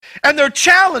And they're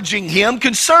challenging him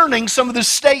concerning some of the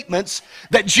statements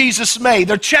that Jesus made.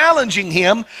 They're challenging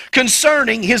him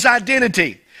concerning his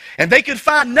identity. And they could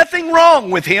find nothing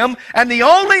wrong with him, and the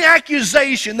only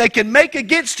accusation they could make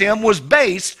against him was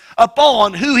based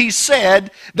upon who he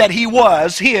said that he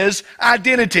was, his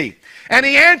identity. And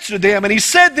he answered them, and he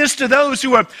said this to those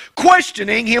who were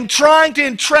questioning him, trying to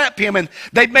entrap him. And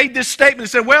they made this statement and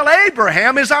said, well,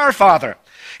 Abraham is our father.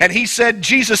 And he said,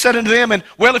 Jesus said unto them, and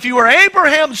well, if you were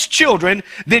Abraham's children,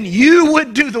 then you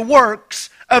would do the works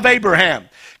of Abraham.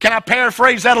 Can I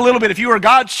paraphrase that a little bit? If you are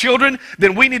God's children,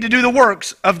 then we need to do the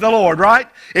works of the Lord, right?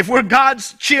 If we're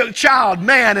God's child,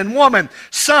 man and woman,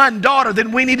 son, daughter,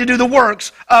 then we need to do the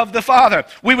works of the Father.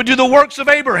 We would do the works of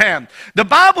Abraham. The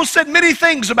Bible said many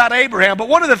things about Abraham, but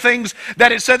one of the things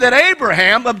that it said that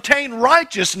Abraham obtained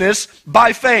righteousness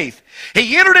by faith.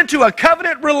 He entered into a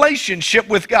covenant relationship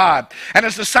with God. And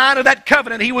as a sign of that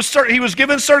covenant, he was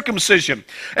given circumcision.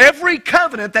 Every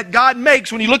covenant that God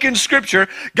makes, when you look in Scripture,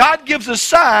 God gives a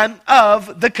sign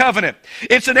of the covenant.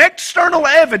 It's an external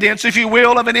evidence, if you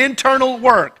will, of an internal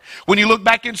work. When you look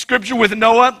back in Scripture with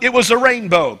Noah, it was a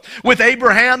rainbow. With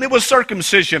Abraham, it was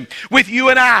circumcision. With you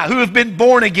and I, who have been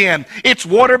born again, it's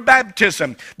water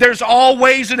baptism. There's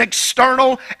always an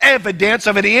external evidence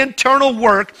of an internal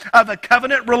work of a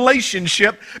covenant relationship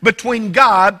between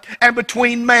God and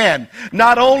between man.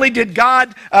 Not only did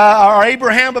God or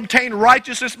Abraham obtain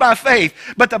righteousness by faith,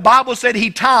 but the Bible said he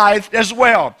tithed as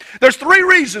well. There's three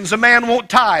reasons a man won't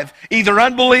tithe: either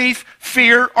unbelief,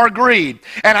 fear, or greed.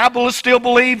 And I still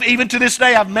believe, even to this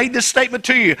day, I've made this statement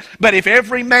to you, but if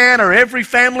every man or every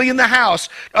family in the house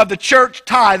of the church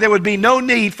tithe, there would be no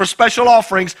need for special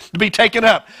offerings to be taken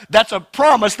up. That's a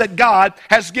promise that God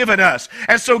has given us.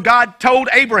 And so God told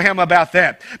Abraham about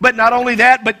that. But not only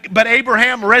that, but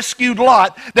Abraham rescued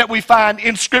Lot, that we find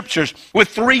in Scriptures, with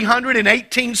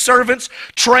 318 servants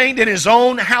trained in his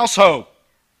own household.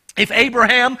 If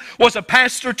Abraham was a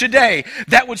pastor today,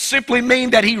 that would simply mean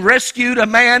that he rescued a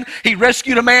man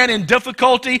in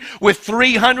difficulty with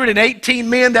 318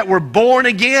 men that were born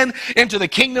again into the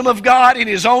kingdom of God in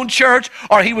his own church,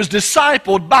 or he was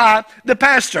discipled by the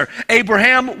pastor.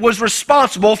 Abraham was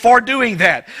responsible for doing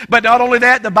that. But not only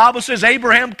that, the Bible says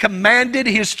Abraham commanded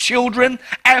his children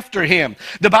after him.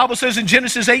 The Bible says in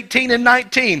Genesis 18 and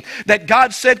 19 that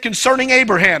God said concerning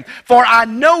Abraham, "For I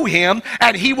know him,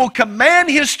 and he will command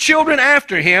his children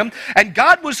after him." And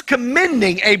God was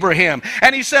commending Abraham.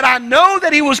 And he said, I know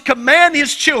that he will command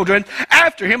his children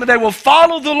after him, and they will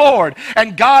follow the Lord.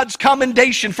 And God's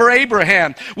commendation for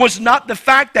Abraham was not the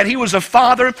fact that he was a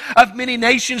father of many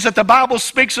nations that the Bible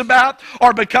speaks about,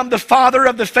 or become the father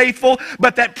of the faithful,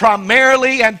 but that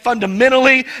primarily and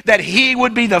fundamentally that he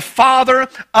would be the father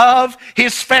of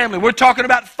his family. We're talking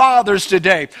about fathers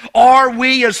today. Are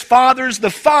we as fathers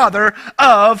the father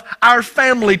of our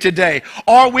family today?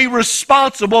 Are we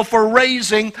responsible for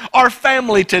raising our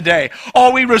family today?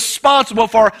 Are we responsible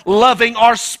for loving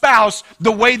our spouse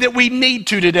the way that we need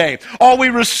to today? Are we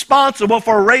responsible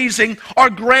for raising our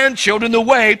grandchildren the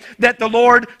way that the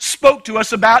Lord spoke to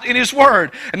us about in His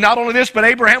Word? And not only this, but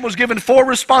Abraham was given 4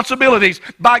 responsibilities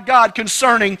by God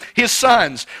concerning his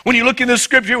sons. When you look in the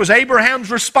Scripture, it was Abraham's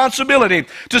responsibility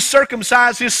to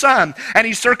circumcise his son. And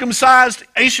he circumcised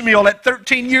Ishmael at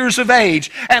 13 years of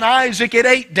age and Isaac at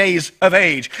 8 days of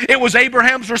age. It was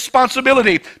Abraham's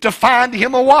responsibility to find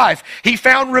him a wife. He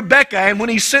found Rebekah, and when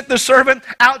he sent the servant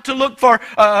out to look for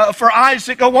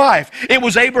Isaac a wife, it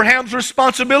was Abraham's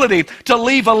responsibility to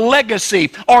leave a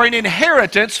legacy or an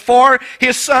inheritance for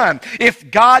his son. If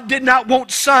God did not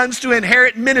want sons to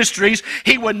inherit ministries,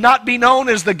 He would not be known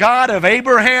as the God of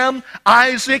Abraham,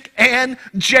 Isaac, and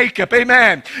Jacob.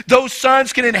 Amen. Those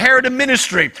sons can inherit a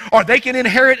ministry, or they can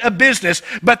inherit a business,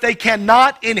 but they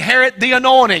cannot inherit the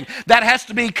anointing. That has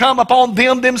to come upon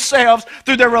them themselves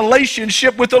through their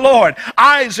relationship with the Lord.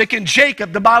 Isaac and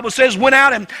Jacob, the Bible says, went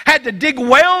out and had to dig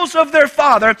wells of their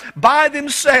father by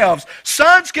themselves.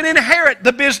 Sons can inherit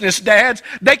the business, dads.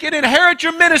 They can inherit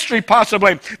your ministry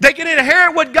possibly. They can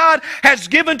inherit what God has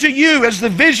given to you as the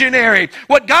visionary,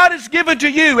 what God has given to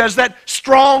you as that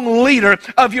strong leader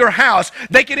of your house.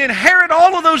 They can inherit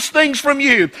all of those things from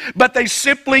you, but they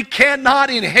simply cannot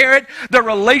inherit the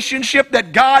relationship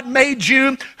that God made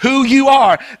you who you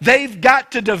are. They've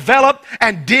got to develop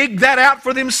and dig that out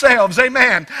for themselves.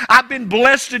 Amen. I've been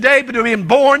blessed today to be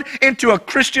born into a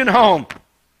Christian home.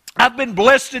 I've been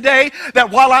blessed today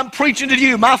that while I'm preaching to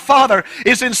you, my father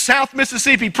is in South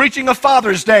Mississippi preaching a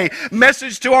Father's Day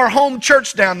message to our home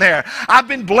church down there. I've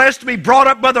been blessed to be brought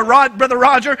up by Brother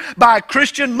Roger by a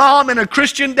Christian mom and a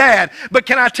Christian dad. But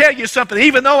can I tell you something?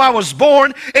 Even though I was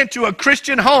born into a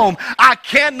Christian home, I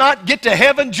cannot get to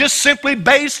heaven just simply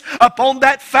based upon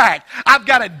that fact. I've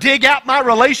got to dig out my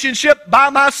relationship by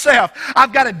myself.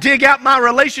 I've got to dig out my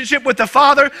relationship with the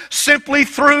Father simply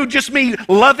through just me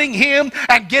loving Him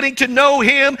and getting to know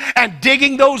Him and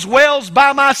digging those wells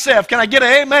by myself. Can I get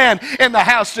an amen in the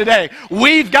house today?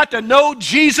 We've got to know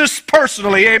Jesus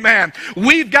personally, amen.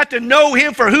 We've got to know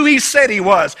Him for who He said He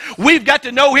was. We've got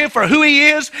to know Him for who He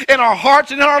is in our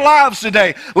hearts and in our lives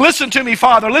today. Listen to me,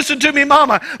 Father. Listen to me,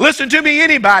 Mama. Listen to me,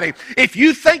 anybody. If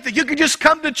you think that you can just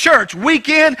come to church week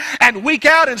in and week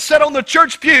out and sit on the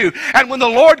church pew, and when the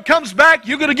Lord comes back,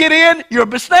 you're going to get in, you're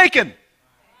mistaken.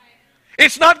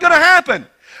 It's not going to happen.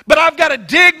 But I've got to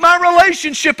dig my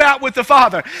relationship out with the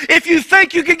Father. If you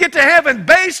think you can get to heaven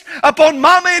based upon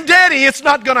Mama and Daddy, it's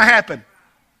not going to happen.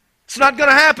 It's not going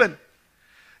to happen.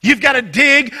 You've got to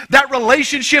dig that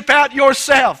relationship out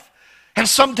yourself. And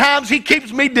sometimes He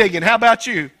keeps me digging. How about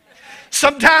you?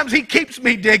 Sometimes He keeps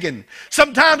me digging.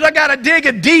 Sometimes I got to dig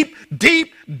a deep,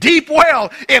 deep, deep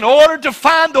well in order to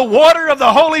find the water of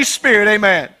the Holy Spirit.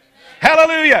 Amen.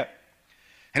 Hallelujah.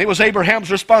 And it was Abraham's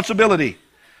responsibility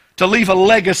to leave a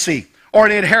legacy or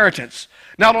an inheritance.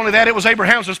 Not only that, it was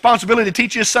Abraham's responsibility to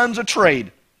teach his sons a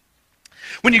trade.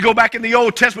 When you go back in the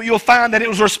Old Testament, you'll find that it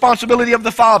was the responsibility of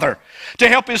the father to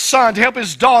help his son, to help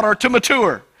his daughter to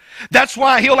mature. That's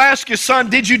why he'll ask his son,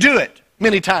 did you do it?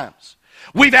 Many times.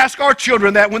 We've asked our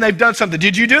children that when they've done something,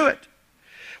 did you do it?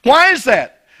 Why is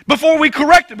that? Before we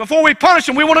correct them, before we punish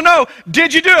them, we want to know,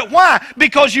 did you do it? Why?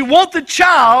 Because you want the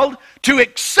child to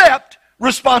accept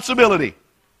responsibility.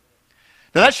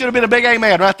 Now that should have been a big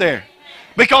amen right there.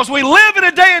 Because we live in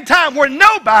a day and time where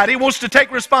nobody wants to take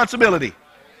responsibility.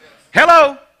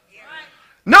 Hello?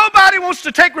 Nobody wants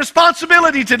to take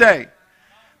responsibility today.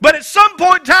 But at some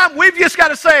point in time, we've just got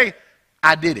to say,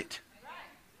 I did it.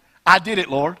 I did it,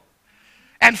 Lord.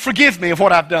 And forgive me of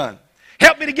what I've done.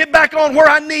 Help me to get back on where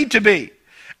I need to be.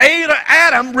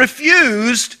 Adam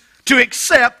refused to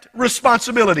accept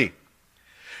responsibility.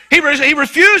 He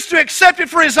refused to accept it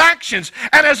for his actions.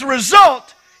 And as a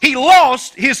result, he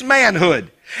lost his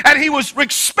manhood. And he was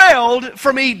expelled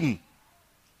from Eden.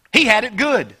 He had it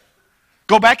good.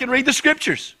 Go back and read the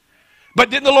scriptures. But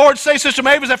didn't the Lord say, Sister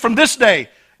Mavis, that from this day,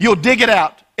 you'll dig it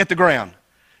out at the ground.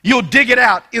 You'll dig it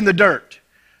out in the dirt.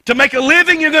 To make a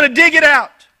living, you're going to dig it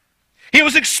out. He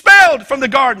was expelled from the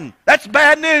garden. That's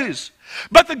bad news.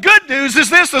 But the good news is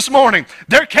this morning.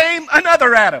 There came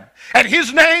another Adam. And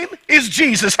his name is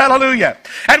Jesus. Hallelujah.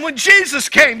 And when Jesus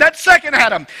came, that second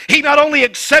Adam, he not only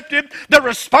accepted the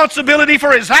responsibility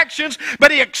for his actions,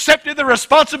 but he accepted the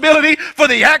responsibility for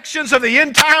the actions of the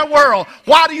entire world.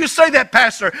 Why do you say that,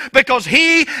 Pastor? Because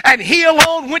he and he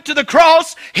alone went to the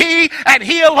cross. He and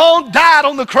he alone died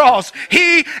on the cross.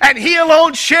 He and he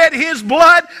alone shed his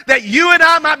blood that you and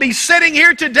I might be sitting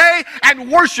here today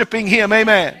and worshiping him.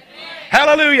 Amen.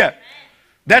 Hallelujah.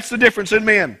 That's the difference in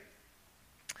men.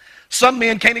 Some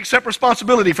men can't accept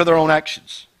responsibility for their own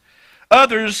actions.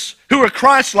 Others who are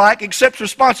Christ-like accept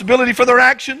responsibility for their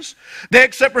actions. They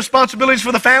accept responsibilities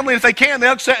for the family. If they can,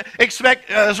 they'll expect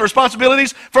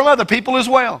responsibilities from other people as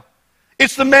well.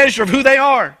 It's the measure of who they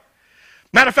are.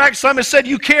 Matter of fact, some have said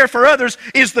you care for others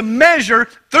is the measure,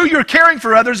 through your caring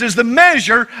for others, is the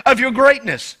measure of your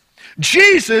greatness.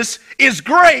 Jesus is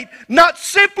great not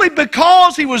simply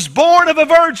because he was born of a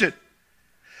virgin,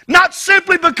 not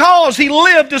simply because he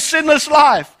lived a sinless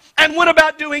life and went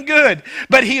about doing good,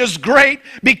 but he is great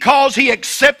because he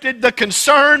accepted the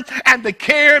concern and the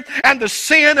care and the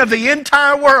sin of the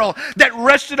entire world that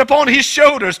rested upon his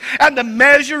shoulders. And the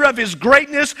measure of his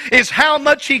greatness is how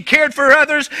much he cared for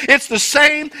others. It's the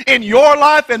same in your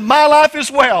life and my life as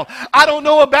well. I don't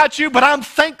know about you, but I'm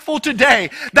thankful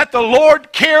today that the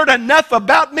Lord cared enough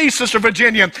about me, Sister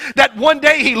Virginia, that one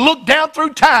day he looked down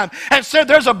through time and said,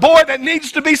 there's a boy that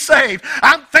needs to be saved.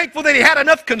 I'm thankful that he had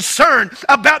enough concern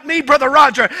about me, Brother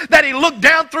Roger, that he looked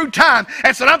down through time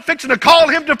and said, I'm fixing to call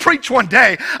him to preach one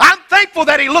day. I'm thankful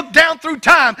that he looked down through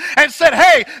time and said,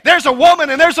 hey, there's a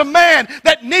woman and there's a man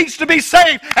that needs to be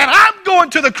saved, and I'm going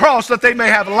to the cross that they may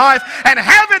have life and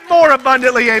have it more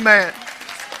abundantly. Amen.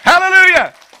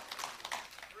 Hallelujah.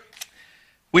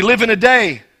 We live in a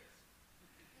day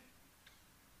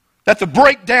that the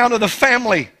breakdown of the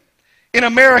family in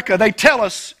America, they tell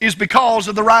us, is because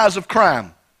of the rise of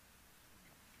crime.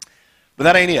 But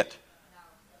that ain't it.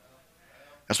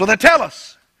 That's what they tell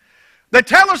us. They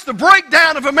tell us the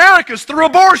breakdown of America is through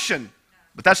abortion.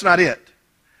 but that's not it.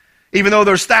 Even though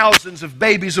there's thousands of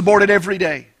babies aborted every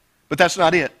day, but that's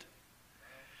not it.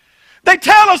 They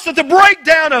tell us that the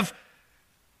breakdown of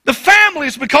the family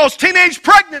is because teenage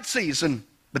pregnancies,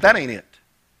 but that ain't it.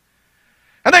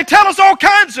 And they tell us all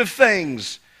kinds of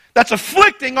things that's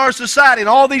afflicting our society, and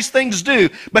all these things do,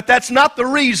 but that's not the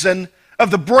reason of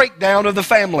the breakdown of the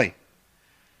family.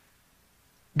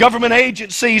 Government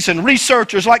agencies and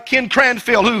researchers like Ken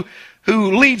Cranfield,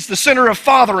 who leads the Center of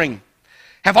Fathering,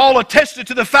 have all attested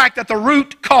to the fact that the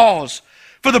root cause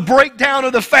for the breakdown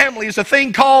of the family is a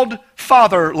thing called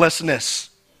fatherlessness.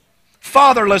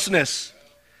 Fatherlessness.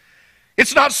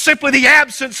 It's not simply the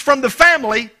absence from the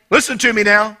family, listen to me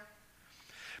now,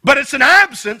 but it's an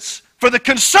absence for the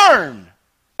concern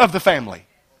of the family.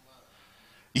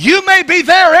 You may be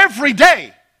there every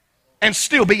day and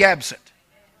still be absent.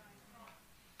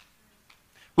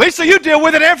 Lisa, you deal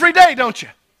with it every day, don't you?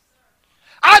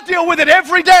 I deal with it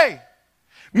every day.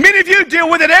 Many of you deal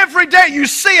with it every day. You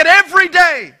see it every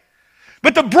day.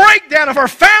 But the breakdown of our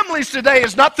families today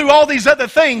is not through all these other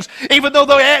things, even though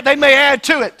they may add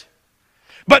to it.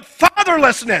 But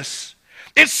fatherlessness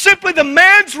is simply the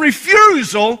man's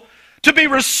refusal to be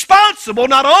responsible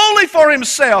not only for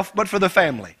himself, but for the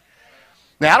family.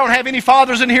 Now, I don't have any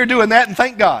fathers in here doing that, and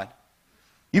thank God.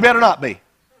 You better not be.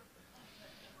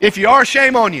 If you are,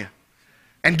 shame on you.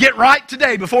 And get right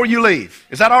today before you leave.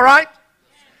 Is that all right?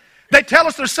 They tell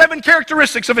us there's 7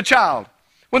 characteristics of a child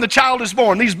when the child is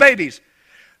born. These babies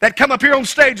that come up here on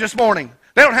stage this morning,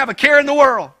 they don't have a care in the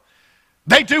world.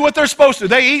 They do what they're supposed to.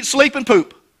 They eat, sleep, and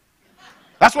poop.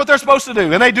 That's what they're supposed to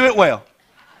do, and they do it well.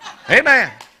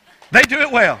 Amen. They do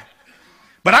it well.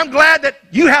 But I'm glad that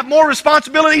you have more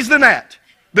responsibilities than that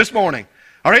this morning,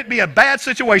 or it'd be a bad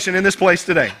situation in this place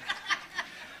today.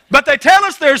 But they tell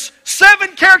us there's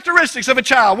 7 characteristics of a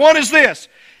child. One is this: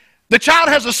 the child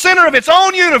has a center of its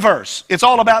own universe. It's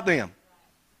all about them.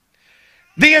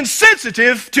 The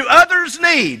insensitive to others'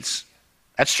 needs.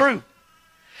 That's true.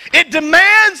 It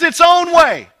demands its own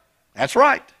way. That's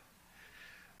right.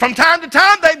 From time to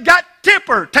time, they've got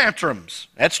temper tantrums.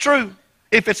 That's true,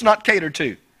 if it's not catered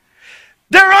to.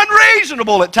 They're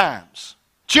unreasonable at times.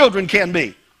 Children can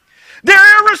be.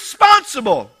 They're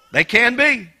irresponsible. They can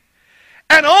be.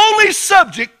 And only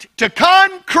subject to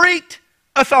concrete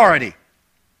authority.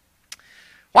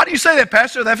 Why do you say that,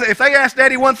 Pastor? If they ask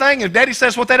Daddy one thing, if Daddy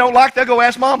says what they don't like, they'll go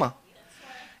ask Mama.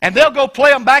 And they'll go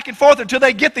play them back and forth until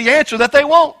they get the answer that they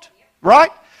want.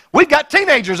 Right? We've got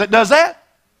teenagers that does that.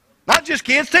 Not just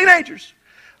kids, teenagers.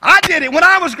 I did it when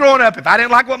I was growing up. If I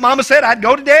didn't like what Mama said, I'd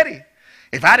go to Daddy.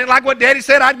 If I didn't like what Daddy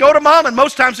said, I'd go to Mama. And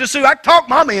most times, just so I could talk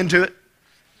Mama into it.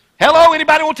 Hello,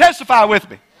 anybody will testify with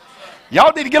me?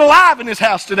 Y'all need to get alive in this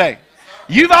house today.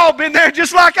 You've all been there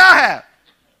just like I have.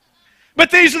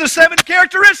 But these are the 7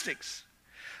 characteristics.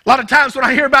 A lot of times when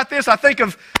I hear about this, I think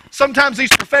of sometimes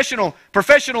these professional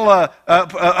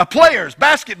players,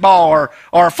 basketball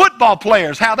or football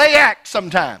players, how they act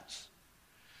sometimes.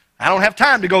 I don't have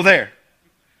time to go there.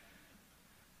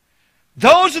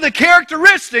 Those are the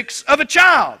characteristics of a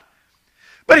child.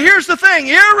 But here's the thing: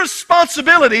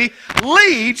 irresponsibility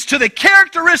leads to the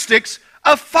characteristics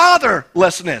of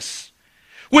fatherlessness,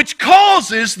 which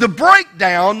causes the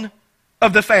breakdown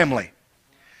of the family.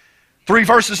 3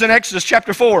 verses in Exodus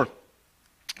chapter 4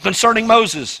 concerning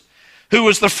Moses, who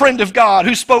was the friend of God,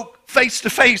 who spoke face to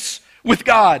face with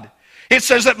God. It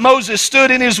says that Moses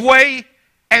stood in his way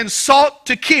and sought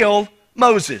to kill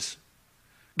Moses.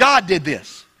 God did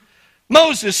this.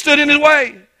 Moses stood in his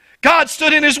way. God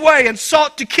stood in his way and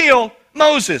sought to kill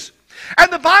Moses.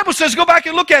 And the Bible says, go back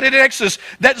and look at it in Exodus,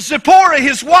 that Zipporah,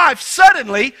 his wife,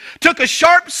 suddenly took a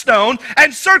sharp stone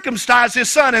and circumcised his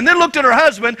son, and then looked at her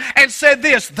husband and said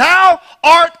this: "Thou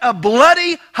art a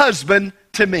bloody husband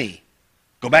to me."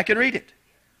 Go back and read it.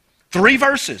 3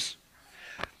 verses.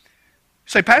 You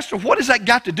say, Pastor, what has that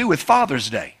got to do with Father's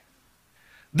Day?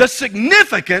 The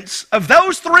significance of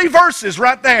those 3 verses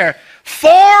right there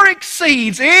far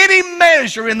exceeds any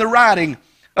measure in the writing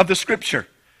of the Scripture.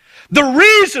 The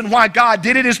reason why God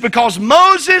did it is because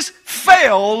Moses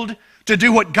failed to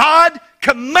do what God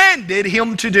commanded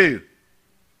him to do.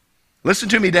 Listen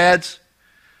to me, dads.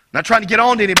 I'm not trying to get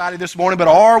on to anybody this morning, but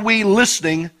are we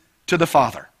listening to the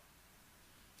Father?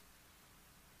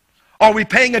 Are we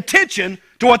paying attention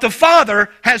to what the Father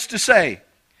has to say?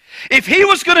 If he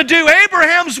was going to do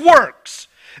Abraham's works,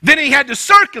 then he had to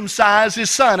circumcise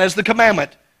his son as the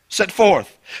commandment set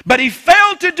forth. But he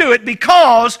failed to do it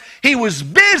because he was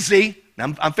busy.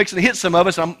 I'm fixing to hit some of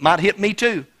us, and might hit me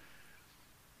too.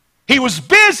 He was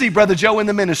busy, Brother Joe, in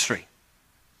the ministry.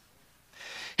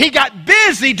 He got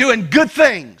busy doing good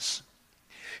things.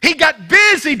 He got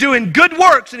busy doing good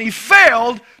works and he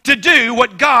failed to do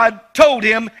what God told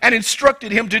him and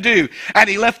instructed him to do. And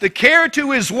he left the care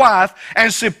to his wife,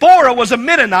 and Zipporah was a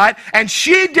Midianite, and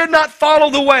she did not follow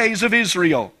the ways of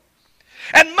Israel.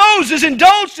 And Moses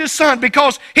indulged his son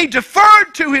because he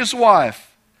deferred to his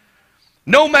wife.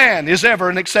 No man is ever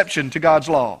an exception to God's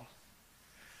law.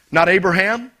 Not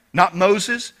Abraham, not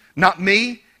Moses, not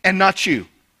me, and not you.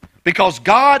 Because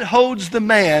God holds the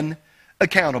man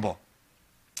accountable.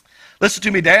 Listen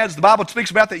to me, dads. The Bible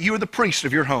speaks about that you are the priest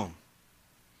of your home.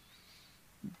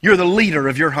 You're the leader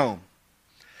of your home.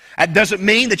 That doesn't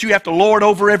mean that you have to lord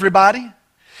over everybody.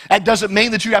 That doesn't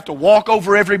mean that you have to walk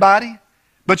over everybody.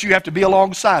 But you have to be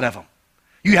alongside of them.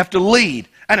 You have to lead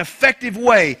an effective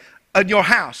way in your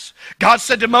house. God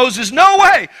said to Moses, no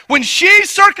way. When she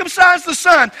circumcised the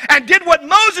son and did what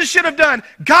Moses should have done,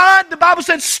 God, the Bible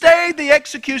said, stayed the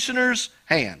executioner's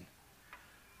hand.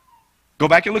 Go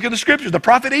back and look at the scriptures. The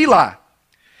prophet Eli,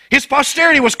 his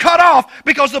posterity was cut off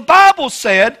because the Bible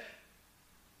said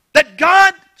that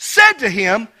God said to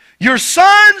him, your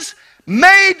sons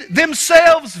made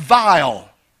themselves vile.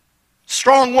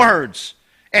 Strong words.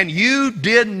 And you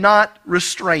did not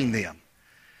restrain them.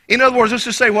 In other words, let's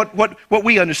just say what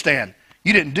we understand.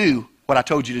 You didn't do what I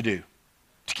told you to do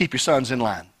to keep your sons in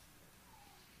line.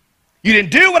 You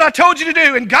didn't do what I told you to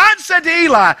do. And God said to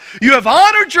Eli, you have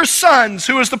honored your sons,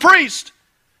 who is the priest,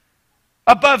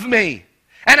 above me.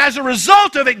 And as a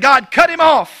result of it, God cut him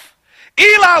off.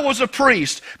 Eli was a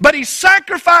priest, but he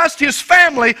sacrificed his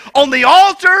family on the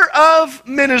altar of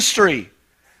ministry.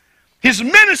 His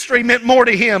ministry meant more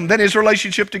to him than his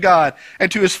relationship to God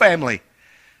and to his family.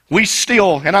 We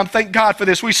still, and I thank God for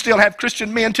this, we still have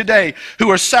Christian men today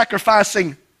who are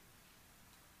sacrificing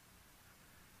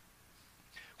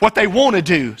what they want to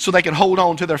do so they can hold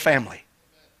on to their family.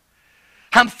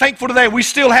 I'm thankful today we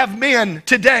still have men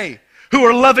today who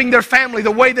are loving their family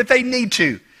the way that they need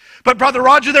to. But Brother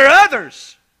Roger, there are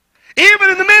others,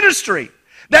 even in the ministry,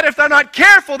 that if they're not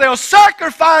careful, they'll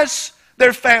sacrifice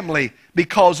their family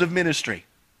because of ministry.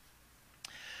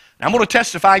 Now, I'm going to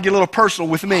testify and get a little personal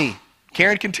with me.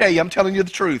 Karen can tell you, I'm telling you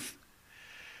the truth,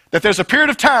 that there's a period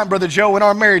of time, Brother Joe, in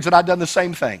our marriage that I've done the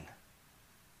same thing.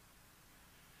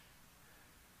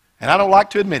 And I don't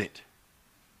like to admit it.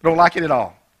 I don't like it at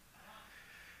all.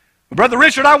 But Brother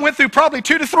Richard, I went through probably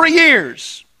 2 to 3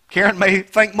 years. Karen may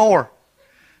think more.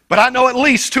 But I know at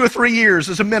least 2 or 3 years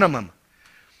is a minimum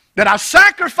that I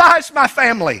sacrificed my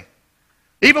family,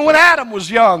 even when Adam was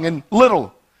young and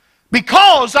little,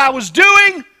 because I was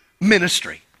doing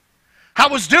ministry. I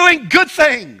was doing good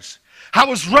things. I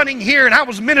was running here and I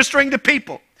was ministering to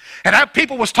people. And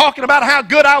people was talking about how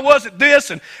good I was at this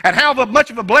and how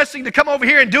much of a blessing to come over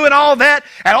here and doing all that.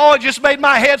 And all it just made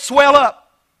my head swell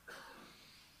up.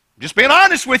 Just being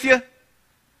honest with you.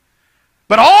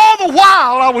 But all the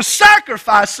while I was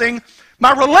sacrificing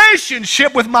my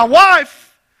relationship with my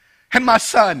wife and my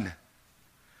son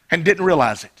and didn't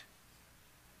realize it.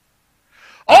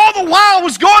 All the while I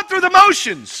was going through the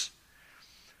motions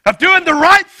of doing the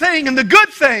right thing and the good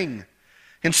thing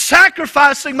and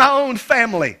sacrificing my own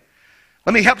family.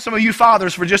 Let me help some of you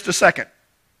fathers for just a second.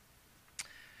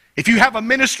 If you have a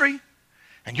ministry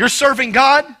and you're serving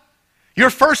God,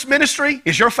 your first ministry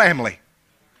is your family.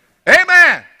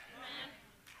 Amen.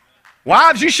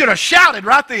 Wives, you should have shouted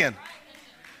right then.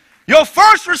 Your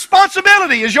first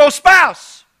responsibility is your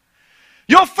spouse.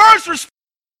 Your first responsibility.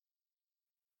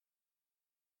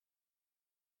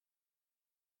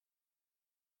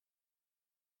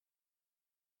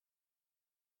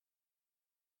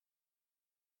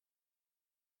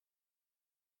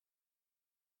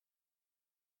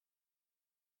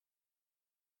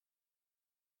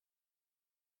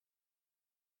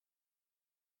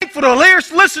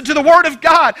 To listen to the Word of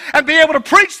God and be able to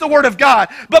preach the Word of God.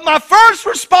 But my first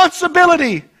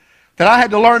responsibility that I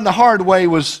had to learn the hard way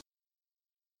was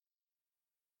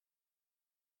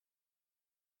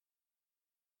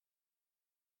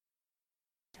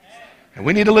and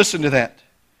we need to listen to that.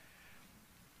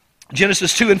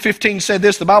 Genesis 2:15 said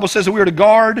this. The Bible says that we are to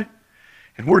guard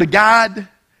and we're to guide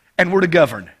and we're to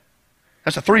govern.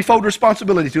 That's a threefold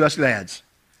responsibility to us dads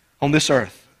on this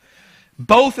earth.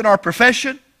 Both in our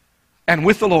profession and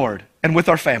with the Lord, and with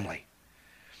our family.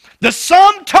 The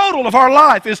sum total of our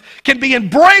life can be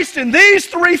embraced in these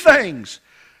three things.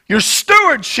 Your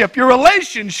stewardship, your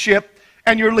relationship,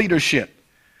 and your leadership.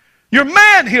 Your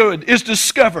manhood is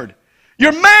discovered.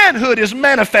 Your manhood is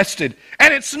manifested.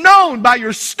 And it's known by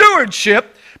your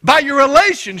stewardship, by your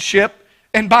relationship,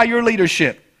 and by your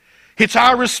leadership. It's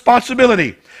our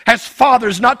responsibility as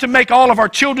fathers not to make all of our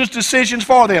children's decisions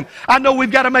for them. I know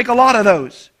we've got to make a lot of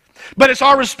those. But it's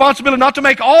our responsibility not to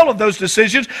make all of those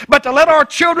decisions, but to let our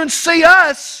children see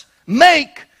us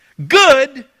make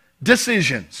good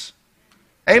decisions.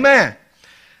 Amen.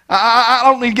 I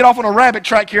don't need to get off on a rabbit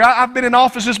track here. I've been in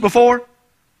offices before,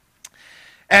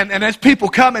 and as people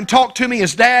come and talk to me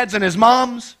as dads and as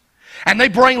moms, and they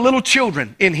bring little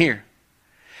children in here,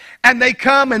 and they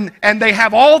come and they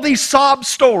have all these sob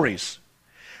stories.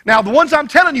 Now, the ones I'm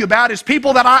telling you about is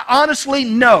people that I honestly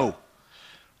know.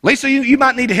 Lisa, you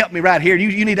might need to help me right here.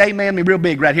 You need to amen me real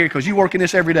big right here because you work in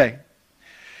this every day.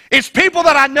 It's people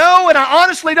that I know, and I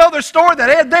honestly know their story,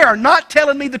 that they are not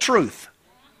telling me the truth.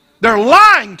 They're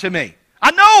lying to me.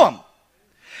 I know them.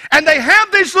 And they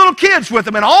have these little kids with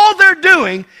them, and all they're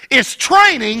doing is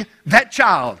training that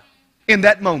child in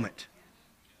that moment.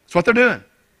 That's what they're doing.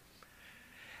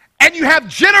 And you have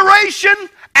generation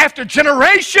after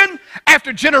generation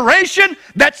after generation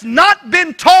that's not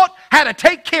been taught how to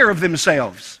take care of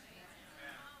themselves.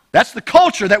 That's the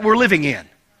culture that we're living in.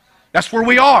 That's where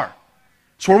we are.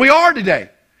 That's where we are today.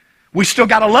 We still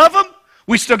got to love them.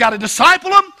 We still got to disciple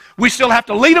them. We still have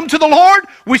to lead them to the Lord.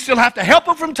 We still have to help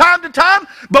them from time to time.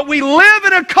 But we live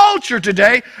in a culture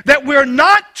today that we're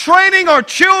not training our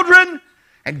children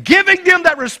and giving them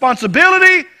that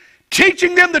responsibility,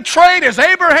 teaching them the trade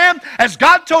as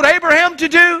God told Abraham to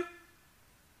do,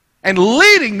 and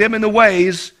leading them in the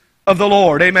ways of the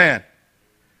Lord. Amen.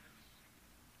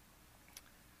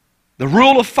 The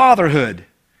rule of fatherhood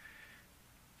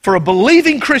for a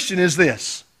believing Christian is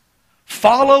this: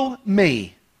 follow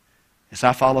me as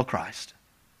I follow Christ.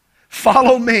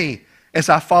 Follow me as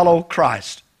I follow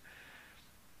Christ.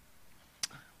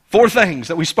 4 things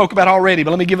that we spoke about already,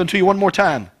 but let me give them to you one more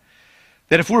time.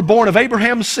 That if we're born of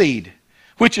Abraham's seed,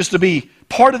 which is to be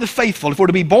part of the faithful, if we're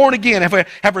to be born again, if we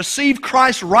have received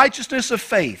Christ's righteousness of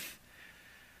faith,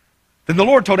 then the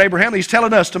Lord told Abraham, He's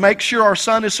telling us to make sure our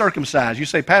son is circumcised. You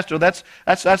say, Pastor, that's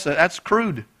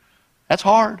crude. That's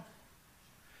hard.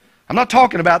 I'm not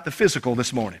talking about the physical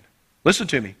this morning. Listen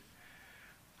to me.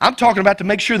 I'm talking about to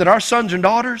make sure that our sons and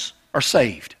daughters are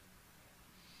saved.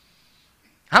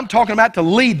 I'm talking about to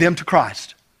lead them to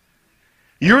Christ.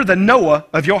 You're the Noah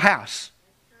of your house.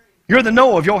 You're the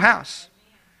Noah of your house.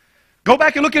 Go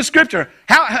back and look at Scripture.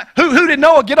 Who did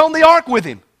Noah get on the ark with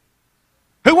him?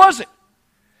 Who was it?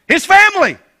 His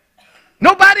family.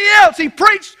 Nobody else. He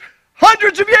preached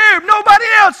hundreds of years. Nobody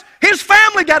else. His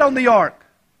family got on the ark.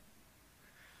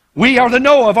 We are the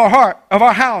Noah of our heart, of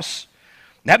our house.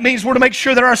 That means we're to make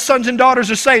sure that our sons and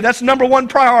daughters are saved. That's number 1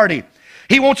 priority.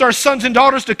 He wants our sons and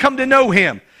daughters to come to know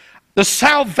Him. The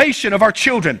salvation of our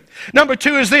children. Number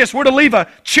 2 is this: we're to leave our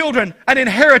children an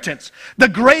inheritance. The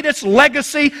greatest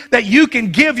legacy that you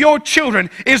can give your children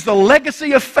is the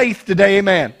legacy of faith today.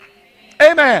 Amen.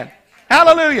 Amen.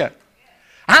 Hallelujah.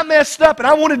 I messed up and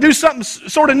I want to do something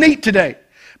sort of neat today.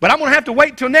 But I'm going to have to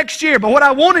wait till next year. But what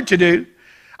I wanted to do,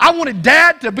 I wanted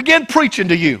Dad to begin preaching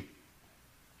to you.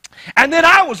 And then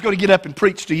I was going to get up and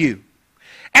preach to you.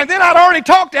 And then I'd already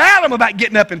talked to Adam about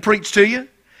getting up and preach to you.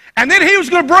 And then he was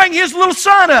going to bring his little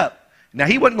son up. Now,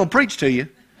 he wasn't going to preach to you,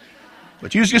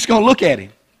 but you was just going to look at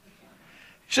him.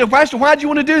 He said, Pastor, why did you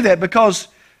want to do that? Because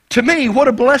to me, what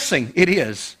a blessing it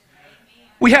is.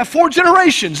 We have 4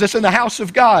 generations that's in the house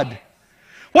of God.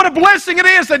 What a blessing it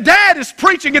is that Dad is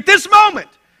preaching at this moment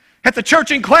at the church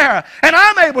in Clara, and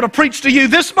I'm able to preach to you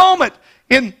this moment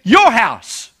in your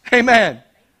house. Amen.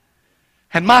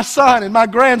 And my son and my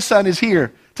grandson is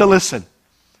here to listen.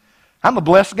 I'm a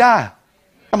blessed guy.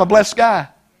 I'm a blessed guy.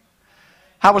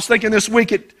 I was thinking this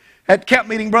week at camp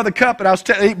meeting Brother Cup, and I was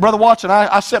Brother Watson.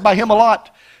 I sat by him a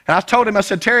lot, and I told him, I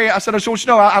said, Terry, I just want you to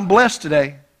know I'm blessed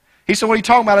today. He said, what are you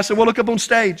talking about? I said, well, look up on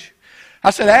stage. I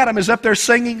said, Adam is up there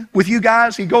singing with you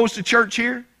guys. He goes to church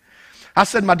here. I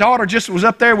said, my daughter just was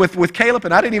up there with Caleb,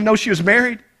 and I didn't even know she was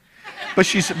married.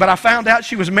 But I found out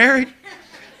she was married.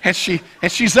 And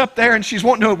she's up there and she's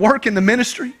wanting to work in the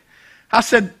ministry. I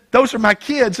said, those are my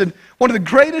kids. And one of the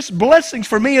greatest blessings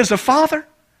for me as a father,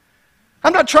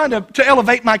 I'm not trying to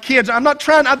elevate my kids. That's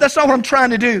not what I'm trying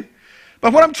to do.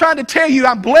 But what I'm trying to tell you,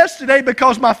 I'm blessed today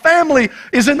because my family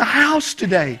is in the house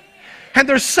today. And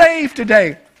they're saved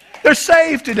today. They're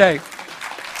saved today.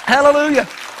 Hallelujah.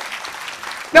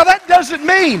 Now that doesn't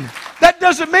mean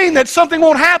that something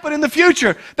won't happen in the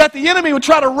future, that the enemy would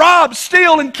try to rob,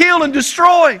 steal, and kill and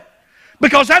destroy.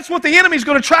 Because that's what the enemy's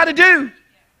going to try to do.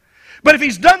 But if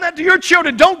he's done that to your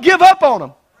children, don't give up on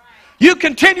them. You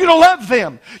continue to love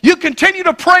them. You continue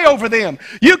to pray over them.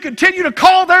 You continue to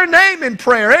call their name in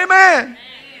prayer. Amen.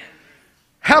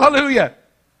 Hallelujah.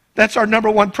 That's our number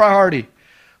 1 priority.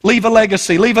 Leave a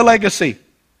legacy. Leave a legacy.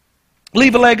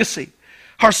 Leave a legacy.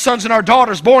 Our sons and our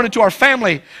daughters born into our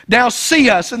family now see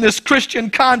us in this Christian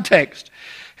context.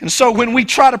 And so when we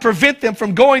try to prevent them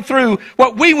from going through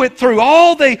what we went through,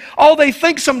 all they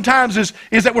think sometimes is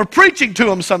that we're preaching to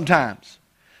them sometimes.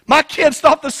 My kids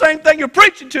thought the same thing. You're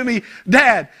preaching to me,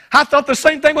 Dad. I thought the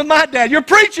same thing with my dad. You're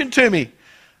preaching to me.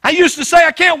 I used to say,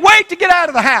 I can't wait to get out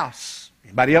of the house.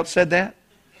 Anybody else said that?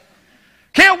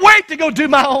 Can't wait to go do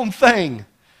my own thing.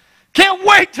 Can't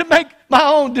wait to make my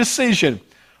own decision.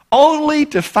 Only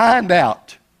to find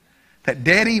out that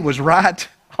Daddy was right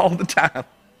all the time.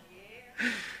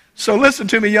 So listen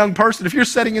to me, young person. If you're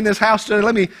sitting in this house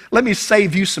today, let me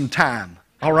save you some time,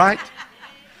 all right?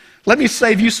 Let me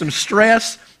save you some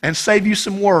stress and save you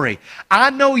some worry. I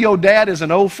know your dad is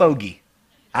an old fogey.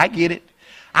 I get it.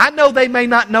 I know they may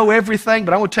not know everything,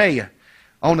 but I'm going to tell you,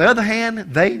 on the other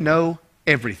hand, they know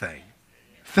everything.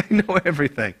 They know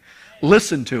everything.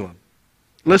 Listen to them.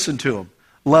 Listen to them.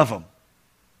 Love them.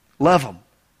 Love them.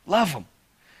 Love them.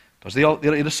 Because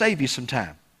it'll save you some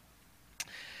time.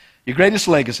 Your greatest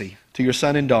legacy to your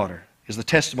son and daughter is the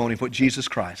testimony of what Jesus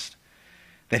Christ,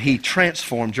 that He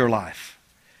transformed your life.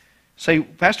 Say,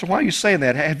 Pastor, why are you saying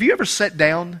that? Have you ever sat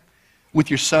down with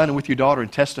your son and with your daughter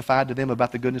and testified to them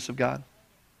about the goodness of God?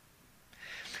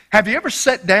 Have you ever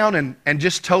sat down and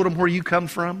just told them where you come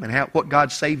from and what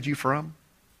God saved you from?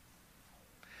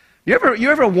 You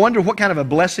ever wonder what kind of a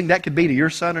blessing that could be to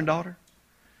your son and daughter?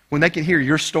 When they can hear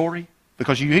your story,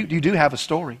 because you do have a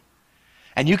story.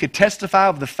 And you could testify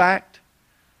of the fact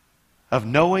of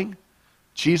knowing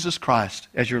Jesus Christ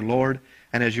as your Lord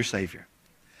and as your Savior.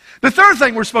 The third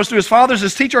thing we're supposed to do as fathers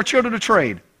is teach our children a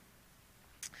trade.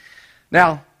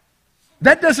 Now,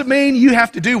 that doesn't mean you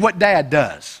have to do what Dad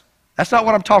does. That's not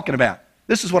what I'm talking about.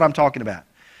 This is what I'm talking about.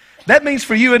 That means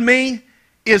for you and me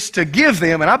is to give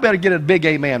them, and I better get a big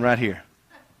amen right here,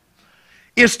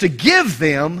 is to give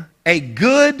them a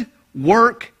good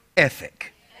work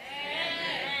ethic.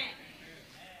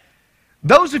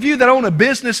 Those of you that own a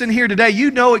business in here today, you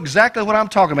know exactly what I'm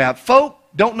talking about. Folk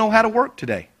don't know how to work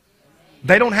today.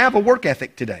 They don't have a work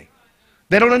ethic today.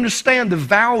 They don't understand the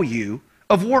value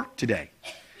of work today.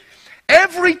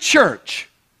 Every church,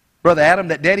 Brother Adam,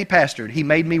 that Daddy pastored, he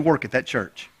made me work at that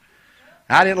church.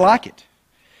 I didn't like it.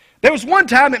 There was one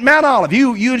time at Mount Olive,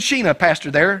 you and Sheena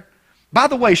pastored there. By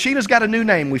the way, Sheena's got a new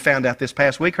name we found out this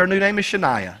past week. Her new name is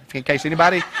Shania, in case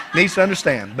anybody needs to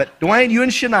understand. But Dwayne, you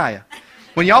and Shania,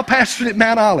 when y'all pastored at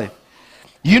Mount Olive,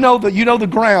 you know the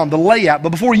ground, the layout. But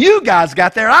before you guys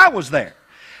got there, I was there.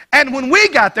 And when we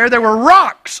got there, there were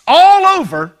rocks all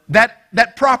over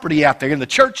that property out there, in the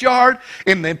churchyard,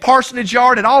 in the parsonage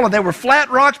yard, and all of them. They were flat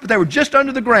rocks, but they were just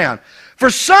under the ground. For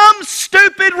some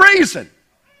stupid reason,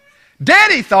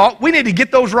 Daddy thought we need to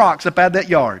get those rocks up out of that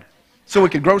yard so we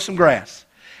could grow some grass.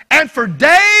 And for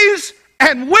days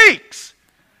and weeks,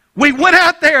 we went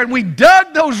out there and we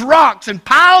dug those rocks and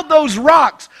piled those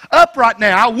rocks up right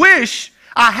now. I wish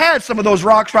I had some of those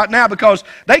rocks right now because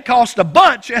they cost a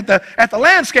bunch at the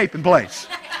landscaping place.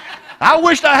 I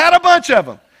wished I had a bunch of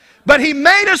them. But He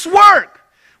made us work.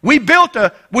 We built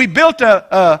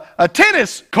a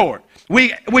tennis court.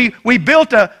 We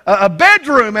built a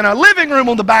bedroom and a living room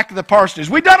on the back of the parsonage.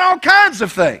 We done all kinds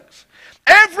of things.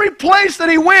 Every place that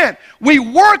He went, we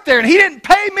worked there, and He didn't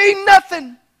pay me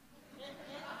nothing.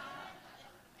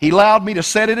 He allowed me to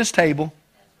sit at His table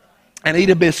and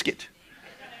eat a biscuit.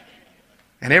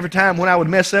 And every time when I would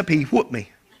mess up, He whooped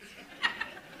me.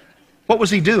 What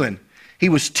was He doing? He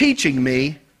was teaching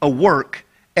me a work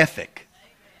ethic.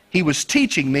 He was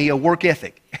teaching me a work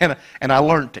ethic. And I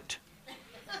learned it.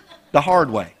 The hard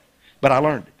way. But I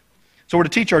learned it. So we're to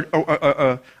teach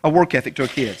a work ethic to our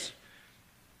kids.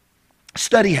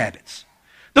 Study habits.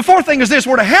 The fourth thing is this.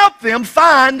 We're to help them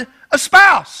find a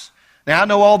spouse. Now, I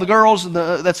know all the girls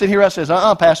that's in here that says,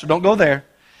 Pastor, don't go there.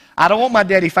 I don't want my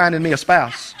daddy finding me a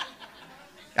spouse.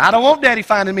 I don't want Daddy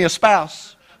finding me a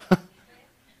spouse.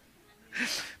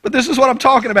 But this is what I'm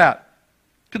talking about.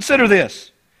 Consider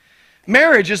this.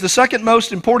 Marriage is the second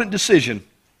most important decision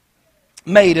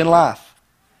made in life.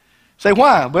 Say,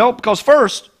 why? Well, because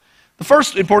the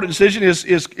first important decision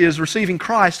is receiving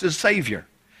Christ as Savior.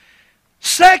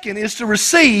 Second is to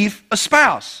receive a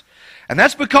spouse. And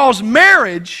that's because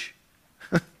marriage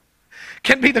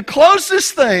can be the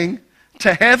closest thing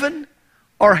to heaven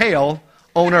or hell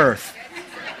on earth.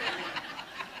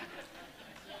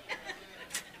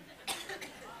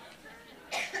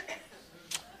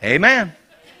 Amen.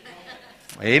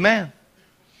 Amen.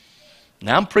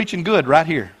 Now I'm preaching good right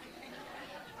here.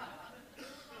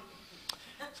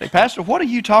 Say, Pastor, what are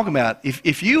you talking about?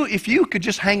 If you could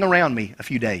just hang around me a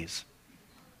few days.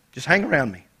 Just hang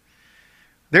around me.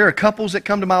 There are couples that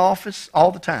come to my office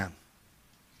all the time.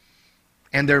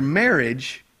 and their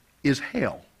marriage is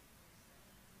hell.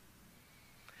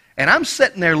 And I'm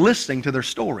sitting there listening to their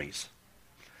stories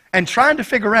and trying to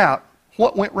figure out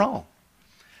what went wrong.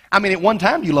 I mean, at one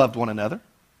time you loved one another.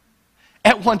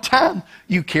 At one time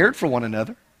you cared for one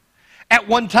another. At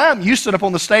one time you stood up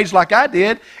on the stage like I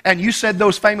did and you said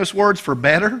those famous words, for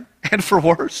better and for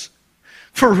worse,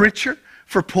 for richer,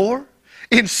 for poor,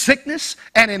 in sickness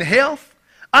and in health,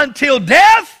 until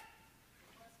death.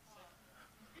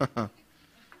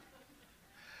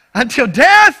 Until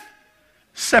death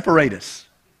separate us.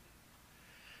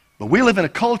 But we live in a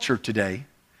culture today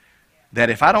that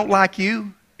if I don't like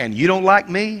you and you don't like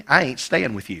me, I ain't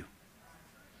staying with you.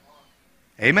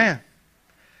 Amen.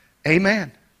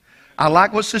 Amen. I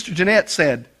like what Sister Jeanette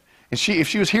said. And if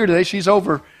she was here today, she's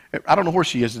over, I don't know where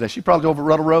she is today. She's probably over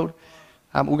Ruddle Road.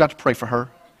 We got to pray for her.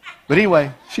 But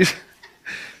anyway,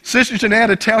 Sister Jeanette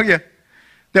will tell you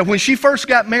that when she first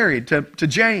got married to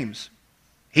James,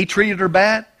 he treated her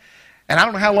bad. And I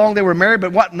don't know how long they were married,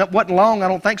 but wasn't long. I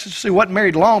don't think Sister Sue wasn't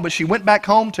married long, but she went back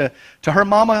home to her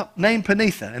mama named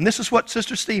Penitha. And this is what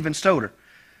Sister Stevens told her.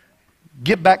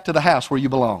 Get back to the house where you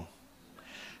belong.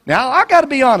 Now, I got to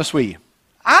be honest with you.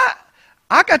 I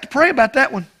got to pray about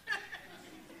that one.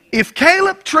 If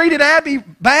Caleb treated Abby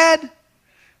bad,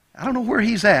 I don't know where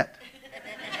he's at.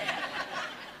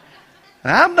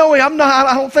 I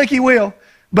don't think he will.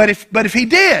 But if he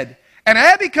did, and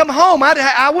Abby come home,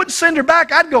 I wouldn't send her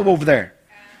back. I'd go over there.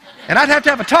 And I'd have to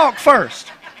have a talk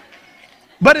first.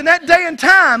 But in that day and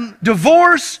time,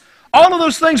 divorce, all of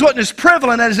those things wasn't as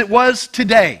prevalent as it was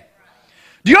today.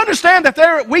 Do you understand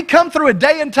that we come through a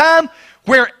day and time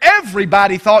where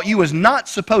everybody thought you was not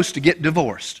supposed to get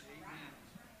divorced?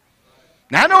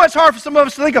 Now, I know it's hard for some of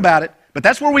us to think about it, but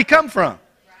that's where we come from.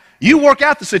 You work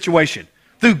out the situation.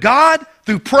 Through God,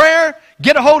 through prayer,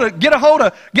 get a hold of God,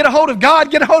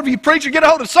 get a hold of your preacher, get a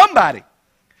hold of somebody.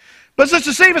 But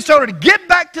Sister Stevens told her to get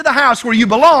back to the house where you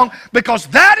belong because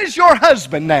that is your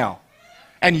husband now.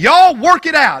 And y'all work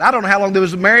it out. I don't know how long they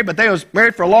was married, but they was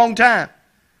married for a long time.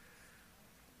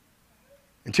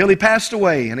 Until he passed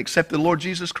away and accepted the Lord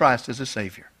Jesus Christ as his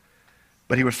Savior.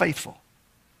 But he was faithful.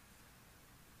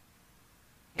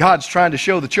 God's trying to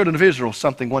show the children of Israel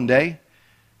something one day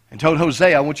and told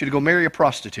Hosea, I want you to go marry a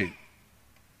prostitute.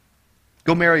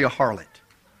 Go marry a harlot.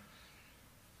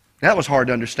 That was hard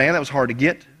to understand. That was hard to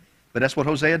get. But that's what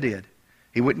Hosea did.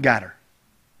 He went and got her.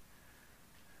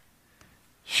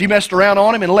 She messed around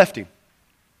on him and left him.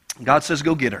 God says,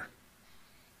 go get her.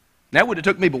 That would have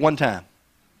took me but one time.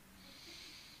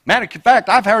 Matter of fact,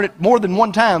 I've heard it more than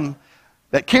one time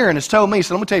that Karen has told me,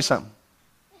 so let me tell you something.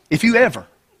 If you ever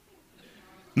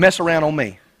mess around on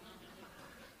me,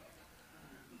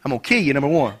 I'm going to kill you, number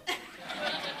one.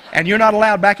 And you're not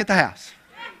allowed back at the house.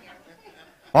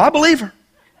 Well, I believe her.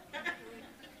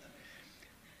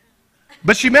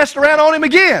 But she messed around on him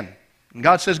again. And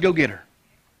God says, go get her.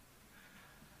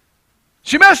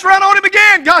 She messed around on him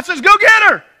again. God says, go get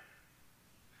her.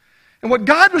 And what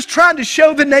God was trying to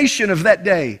show the nation of that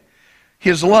day,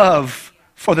 his love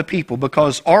for the people,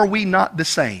 because are we not the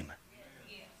same?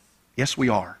 Yes, we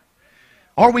are.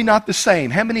 Are we not the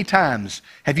same? How many times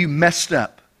have you messed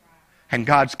up and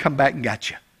God's come back and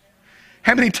got you?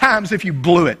 How many times have you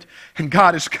blew it and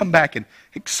God has come back and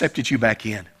accepted you back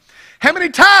in? How many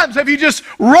times have you just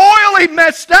royally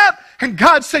messed up and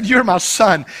God said, you're my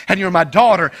son and you're my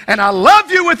daughter and I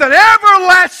love you with an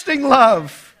everlasting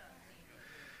love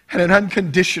and an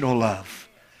unconditional love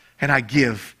and I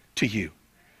give to you.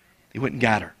 He went and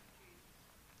got her.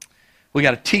 We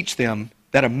got to teach them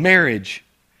that a marriage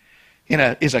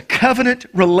is a covenant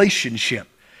relationship.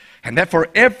 And that for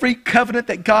every covenant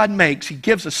that God makes, he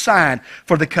gives a sign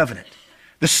for the covenant.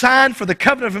 The sign for the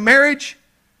covenant of a marriage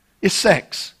is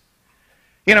sex.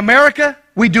 In America,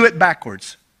 we do it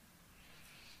backwards.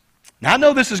 Now, I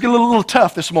know this is a little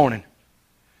tough this morning.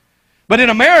 But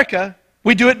in America,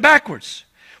 we do it backwards.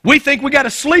 We think we got to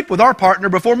sleep with our partner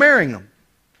before marrying them.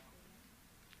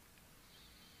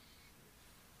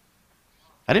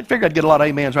 I didn't figure I'd get a lot of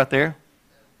amens right there.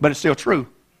 But it's still true.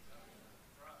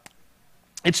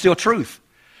 It's still truth.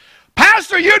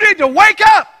 Pastor, you need to wake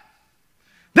up.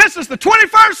 This is the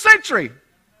 21st century.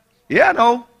 Yeah, I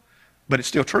know. But it's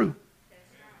still true.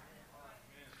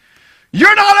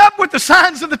 You're not up with the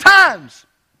signs of the times.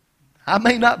 I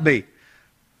may not be.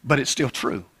 But it's still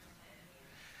true.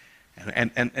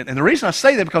 And the reason I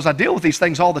say that because I deal with these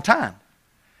things all the time.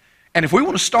 And if we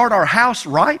want to start our house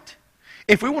right,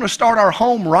 if we want to start our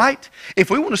home right,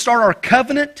 if we want to start our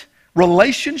covenant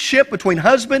relationship between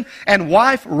husband and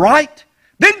wife right,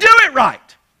 then do it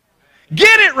right.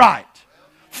 Get it right.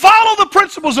 Follow the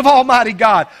principles of Almighty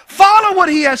God. Follow what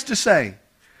he has to say.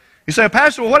 You say,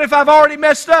 Pastor, well, what if I've already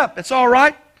messed up? That's all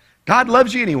right. God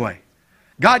loves you anyway.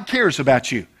 God cares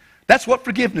about you. That's what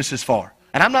forgiveness is for.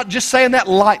 And I'm not just saying that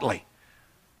lightly.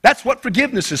 That's what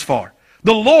forgiveness is for.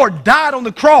 The Lord died on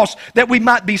the cross that we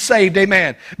might be saved,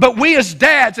 amen. But we as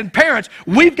dads and parents,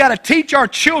 we've got to teach our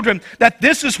children that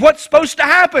this is what's supposed to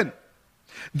happen.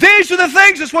 These are the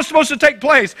things that's what's supposed to take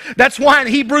place. That's why in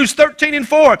Hebrews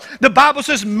 13:4, the Bible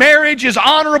says marriage is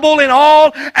honorable in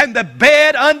all and the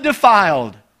bed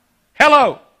undefiled.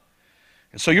 Hello.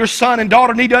 And so your son and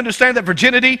daughter need to understand that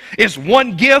virginity is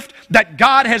one gift that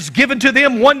God has given to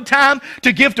them one time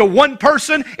to give to one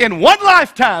person in one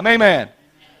lifetime. Amen.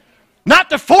 Not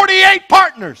to 48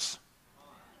 partners.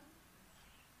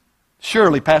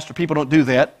 Surely, Pastor, people don't do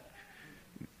that.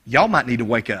 Y'all might need to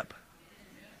wake up.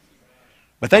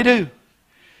 But they do.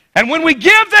 And when we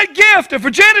give that gift of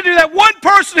virginity to that one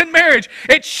person in marriage,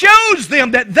 it shows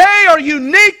them that they are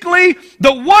uniquely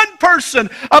the one person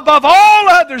above all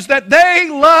others, that they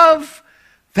love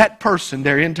that person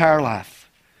their entire life.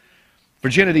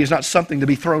 Virginity is not something to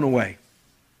be thrown away.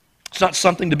 It's not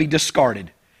something to be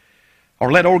discarded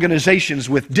or let organizations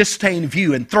with disdain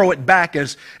view and throw it back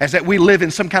as that we live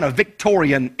in some kind of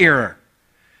Victorian era.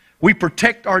 We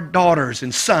protect our daughters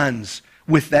and sons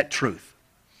with that truth.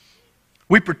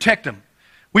 We protect them.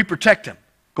 We protect them.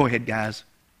 Go ahead, guys.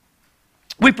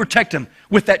 We protect them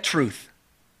with that truth.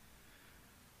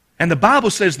 And the Bible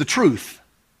says the truth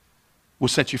will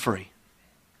set you free.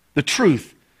 The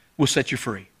truth will set you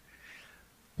free.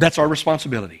 That's our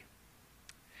responsibility.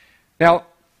 Now,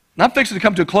 I'm fixing to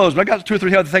come to a close, but I got 2 or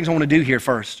 3 other things I want to do here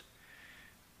first.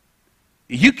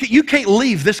 You can't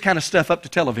leave this kind of stuff up to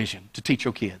television to teach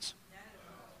your kids.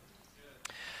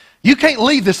 You can't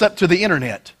leave this up to the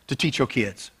internet to teach your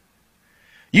kids.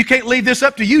 You can't leave this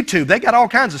up to YouTube. They got all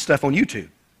kinds of stuff on YouTube.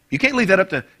 You can't leave that up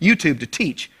to YouTube to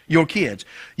teach your kids.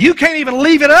 You can't even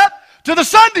leave it up to the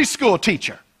Sunday school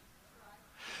teacher.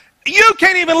 You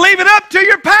can't even leave it up to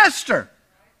your pastor.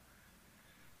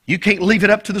 You can't leave it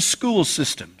up to the school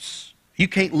systems. You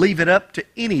can't leave it up to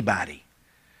anybody.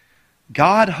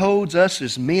 God holds us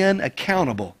as men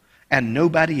accountable and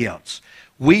nobody else.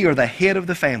 We are the head of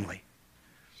the family.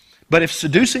 But if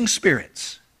seducing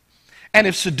spirits and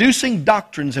if seducing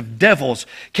doctrines of devils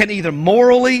can either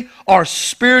morally or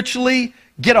spiritually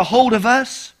get a hold of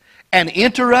us and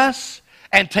enter us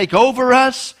and take over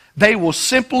us, they will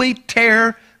simply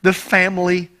tear the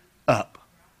family up.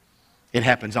 It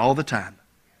happens all the time.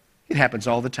 It happens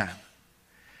all the time.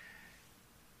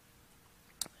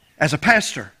 As a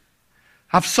pastor,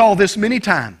 I've saw this many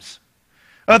times.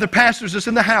 Other pastors that's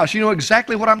in the house, you know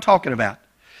exactly what I'm talking about.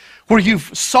 Where you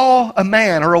saw a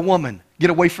man or a woman get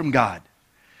away from God.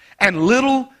 And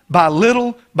little by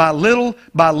little by little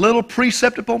by little,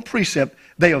 precept upon precept,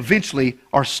 they eventually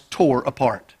are tore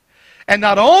apart. And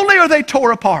not only are they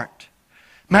tore apart,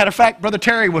 matter of fact, Brother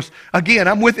Terry was, again,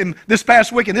 I'm with him this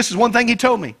past week, and this is one thing he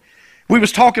told me. We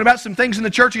was talking about some things in the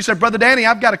church. He said, Brother Danny,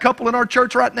 I've got a couple in our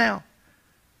church right now.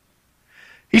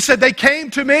 He said, they came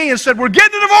to me and said, we're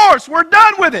getting a divorce. We're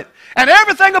done with it. And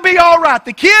everything will be all right.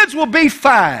 The kids will be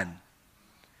fine.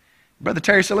 Brother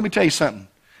Terry said, let me tell you something.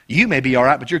 You may be all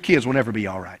right, but your kids will never be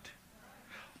all right.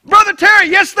 Brother Terry,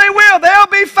 yes, they will. They'll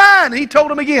be fine. He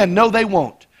told them again, no, they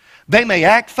won't. They may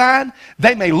act fine.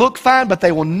 They may look fine, but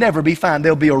they will never be fine.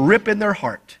 There'll be a rip in their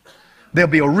heart.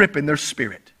 There'll be a rip in their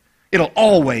spirit. It'll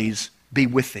always be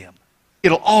with them.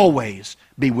 It'll always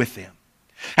be with them.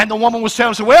 And the woman was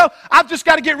telling him, well, I've just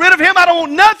got to get rid of him. I don't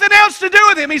want nothing else to do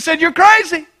with him. He said, you're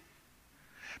crazy.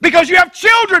 Because you have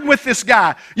children with this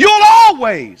guy. You'll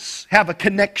always have a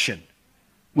connection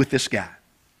with this guy.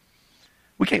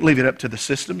 We can't leave it up to the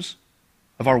systems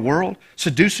of our world.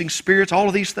 Seducing spirits, all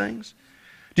of these things.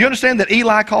 Do you understand that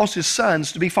Eli caused his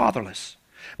sons to be fatherless?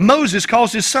 Moses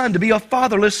caused his son to be a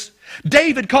fatherless.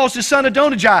 David caused his son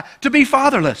Adonijah to be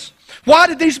fatherless. Why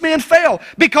did these men fail?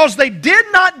 Because they did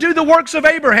not do the works of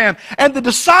Abraham and the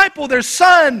disciple, their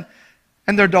son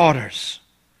and their daughters.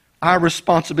 Our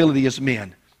responsibility as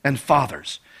men and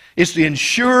fathers is to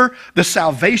ensure the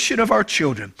salvation of our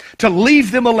children, to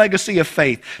leave them a legacy of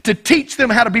faith, to teach them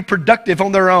how to be productive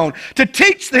on their own, to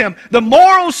teach them the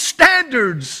moral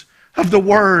standards of the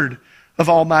Word of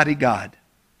Almighty God,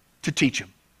 to teach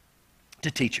them. To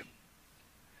teach them.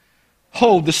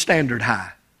 Hold the standard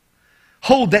high.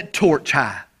 Hold that torch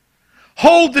high.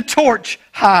 Hold the torch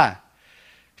high.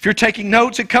 If you're taking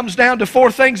notes, it comes down to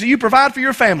 4 things that you provide for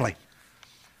your family.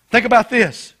 Think about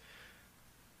this.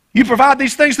 You provide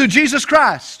these things through Jesus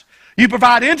Christ. You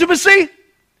provide intimacy,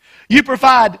 you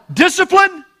provide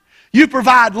discipline, you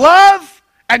provide love,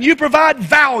 and you provide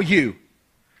value.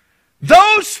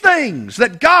 Those things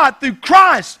that God, through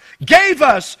Christ, gave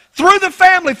us through the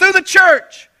family, through the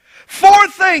church. 4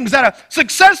 things that a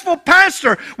successful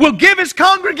pastor will give his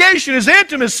congregation is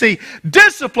intimacy,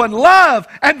 discipline, love,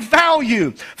 and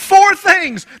value. 4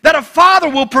 things that a father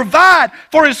will provide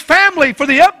for his family, for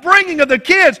the upbringing of the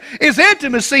kids, is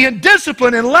intimacy and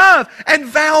discipline and love and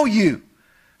value.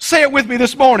 Say it with me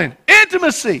this morning.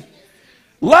 Intimacy,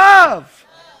 love,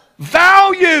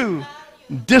 value,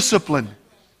 discipline.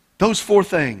 Those 4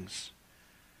 things.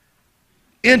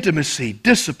 Intimacy,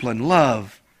 discipline,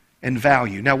 love, and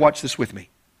value. Now watch this with me.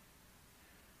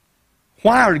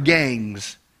 Why are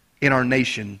gangs in our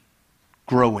nation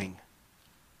growing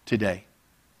today?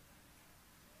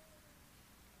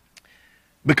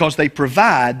 Because they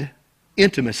provide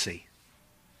intimacy,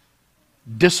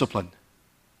 discipline,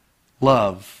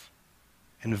 love,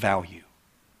 and value.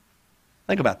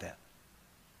 Think about that.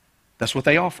 That's what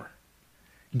they offer.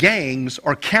 Gangs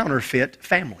are counterfeit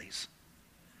families.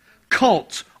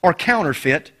 Cults are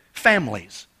counterfeit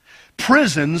families.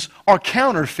 Prisons are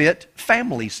counterfeit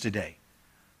families today.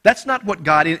 That's not what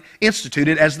God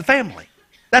instituted as the family.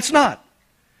 That's not.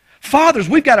 Fathers,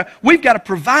 we've got to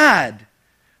provide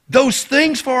those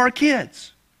things for our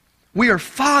kids. We are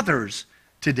fathers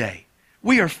today.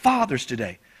 We are fathers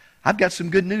today. I've got some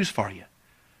good news for you.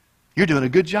 You're doing a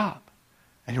good job.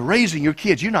 And you're raising your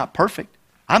kids. You're not perfect.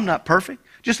 I'm not perfect.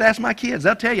 Just ask my kids.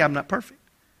 They'll tell you I'm not perfect.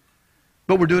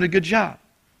 But we're doing a good job.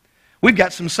 We've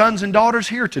got some sons and daughters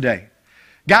here today.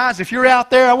 Guys, if you're out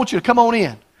there, I want you to come on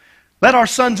in. Let our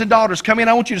sons and daughters come in.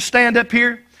 I want you to stand up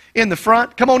here in the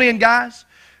front. Come on in, guys.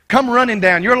 Come running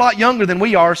down. You're a lot younger than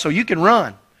we are, so you can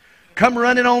run. Come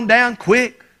running on down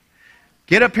quick.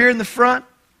 Get up here in the front.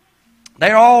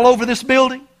 They're all over this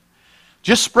building.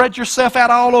 Just spread yourself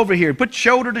out all over here. Put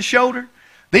shoulder to shoulder.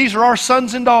 These are our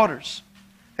sons and daughters.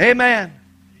 Amen.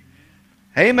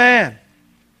 Amen.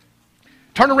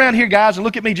 Turn around here, guys, and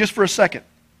look at me just for a second.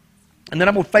 And then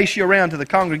I'm going to face you around to the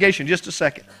congregation just a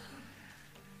second.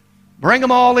 Bring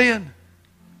them all in.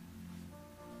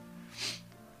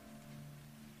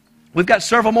 We've got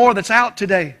several more that's out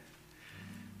today.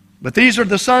 But these are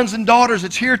the sons and daughters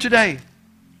that's here today.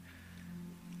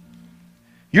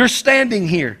 You're standing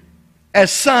here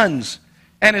as sons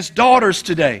and as daughters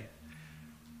today.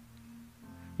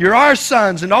 You're our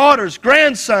sons and daughters,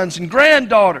 grandsons and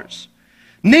granddaughters,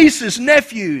 nieces,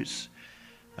 nephews.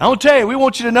 I'll tell you, we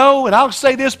want you to know, and I'll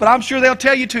say this, but I'm sure they'll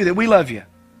tell you too, that we love you.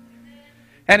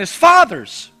 And as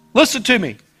fathers, listen to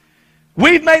me,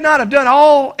 we may not have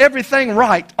done everything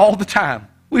right all the time.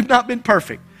 We've not been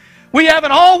perfect. We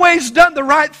haven't always done the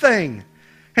right thing.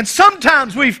 And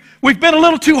sometimes we've been a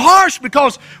little too harsh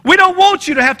because we don't want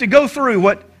you to have to go through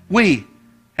what we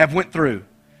have went through.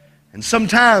 And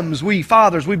sometimes we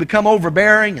fathers, we become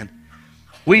overbearing, and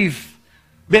we've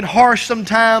been harsh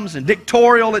sometimes and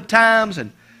dictatorial at times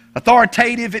and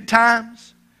authoritative at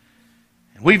times.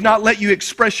 And we've not let you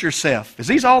express yourself. Is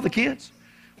these all the kids?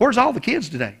 Where's all the kids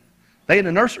today? They in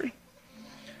the nursery?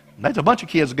 There's a bunch of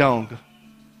kids gone.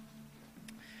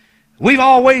 We've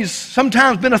always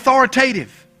sometimes been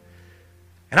authoritative.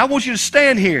 And I want you to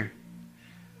stand here.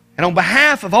 And on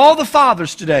behalf of all the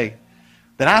fathers today,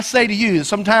 that I say to you that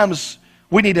sometimes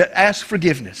we need to ask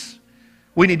forgiveness.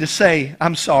 We need to say,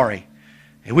 I'm sorry.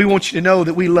 And we want you to know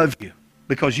that we love you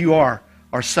because you are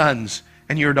our sons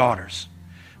and your daughters.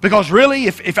 Because really,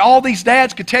 if all these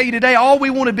dads could tell you today, all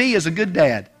we want to be is a good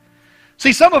dad.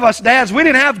 See, some of us dads, we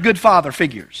didn't have good father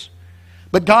figures.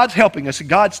 But God's helping us and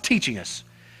God's teaching us.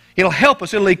 It'll help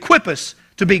us, it'll equip us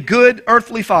to be good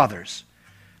earthly fathers.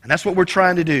 And that's what we're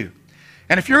trying to do.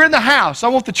 And if you're in the house, I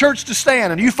want the church to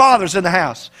stand, and you fathers in the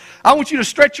house, I want you to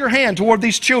stretch your hand toward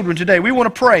these children today. We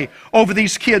want to pray over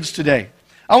these kids today.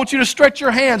 I want you to stretch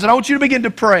your hands, and I want you to begin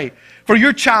to pray for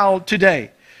your child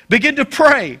today. Begin to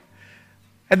pray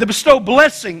and to bestow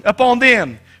blessing upon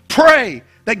them. Pray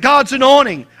that God's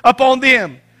anointing upon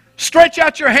them. Stretch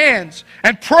out your hands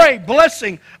and pray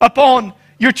blessing upon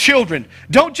your children.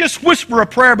 Don't just whisper a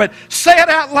prayer, but say it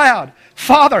out loud.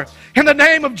 Father, in the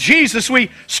name of Jesus, we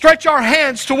stretch our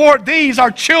hands toward these, our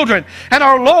children, and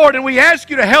our Lord, and we ask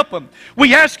you to help them.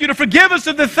 We ask you to forgive us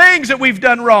of the things that we've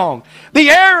done wrong, the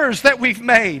errors that we've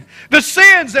made, the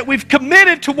sins that we've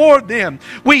committed toward them.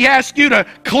 We ask you to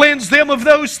cleanse them of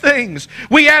those things.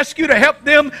 We ask you to help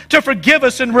them to forgive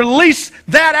us and release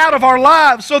that out of our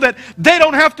lives so that they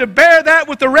don't have to bear that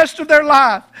with the rest of their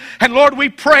life. And Lord, we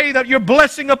pray that your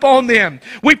blessing upon them.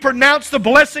 We pronounce the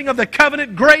blessing of the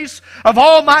covenant grace of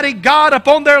Almighty of God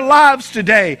upon their lives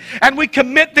today. And we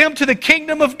commit them to the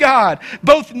kingdom of God,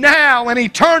 both now and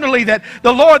eternally, that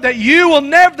the Lord,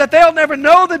 that they'll never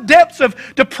know the depths of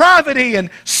depravity and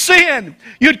sin.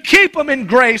 You'd keep them in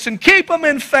grace and keep them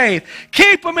in faith,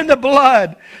 keep them in the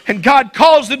blood. And God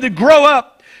calls them to grow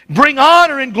up, bring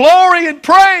honor and glory and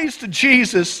praise to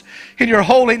Jesus. In your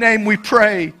holy name we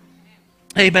pray.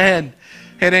 Amen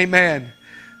and amen.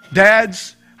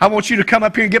 Dads, I want you to come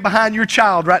up here and get behind your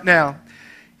child right now.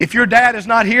 If your dad is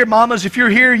not here, mamas, if you're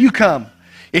here, you come.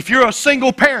 If you're a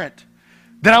single parent,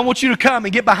 then I want you to come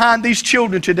and get behind these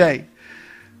children today.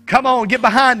 Come on, get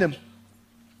behind them.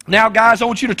 Now, guys, I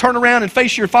want you to turn around and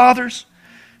face your fathers.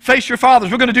 Face your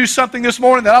fathers. We're going to do something this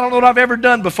morning that I don't know that I've ever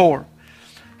done before.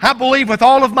 I believe with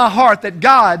all of my heart that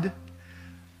God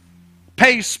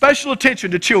pays special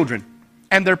attention to children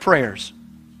and their prayers.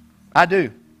 I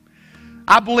do.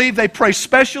 I believe they pay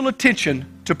special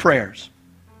attention to prayers.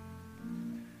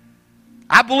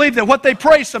 I believe that what they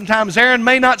pray sometimes, Aaron,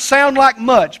 may not sound like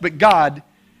much, but God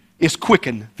is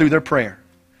quickened through their prayer.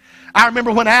 I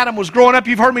remember when Adam was growing up,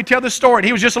 you've heard me tell this story, and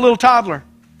he was just a little toddler.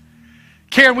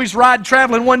 Karen, we was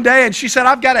traveling one day, and she said,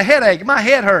 I've got a headache. My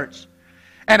head hurts.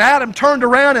 And Adam turned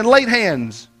around and laid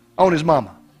hands on his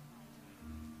mama.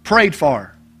 Prayed for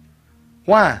her.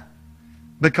 Why?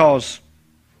 Because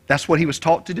that's what he was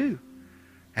taught to do.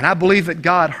 And I believe that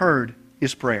God heard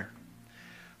his prayer.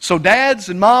 So dads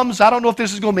and moms, I don't know if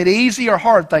this is going to be an easy or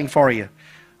hard thing for you.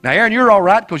 Now, Aaron, you're all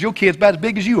right because your kid's about as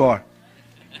big as you are.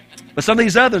 But some of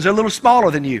these others are a little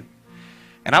smaller than you.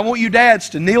 And I want you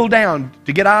dads to kneel down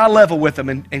to get eye level with them.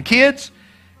 And kids,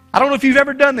 I don't know if you've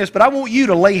ever done this, but I want you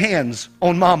to lay hands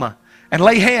on mama and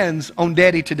lay hands on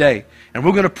daddy today. And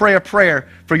we're going to pray a prayer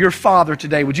for your father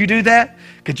today. Would you do that?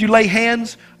 Could you lay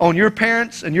hands on your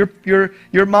parents and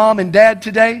your mom and dad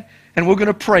today? And we're going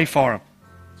to pray for them.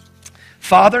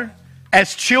 Father,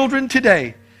 as children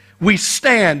today, we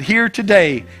stand here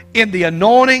today in the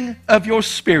anointing of your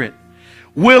Spirit,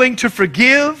 willing to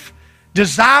forgive,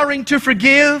 desiring to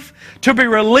forgive, to be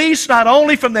released not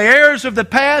only from the errors of the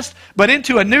past, but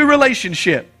into a new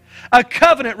relationship, a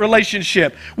covenant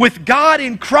relationship with God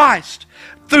in Christ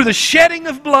through the shedding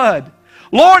of blood.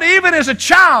 Lord, even as a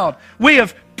child, we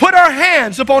have put our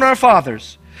hands upon our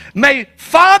fathers. May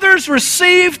fathers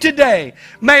receive today,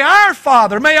 may our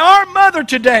father, may our mother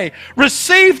today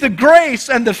receive the grace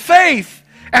and the faith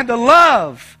and the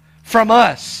love from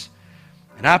us.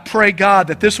 And I pray, God,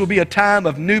 that this will be a time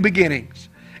of new beginnings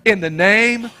in the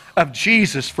name of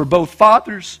Jesus for both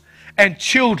fathers and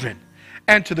children,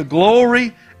 and to the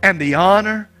glory and the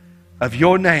honor of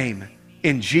your name.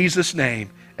 In Jesus'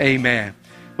 name, amen.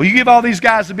 Will you give all these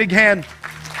guys a big hand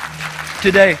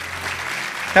today?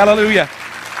 Hallelujah.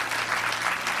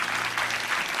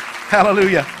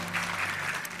 Hallelujah.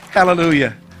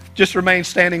 Hallelujah. Just remain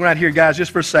standing right here, guys,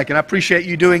 just for a second. I appreciate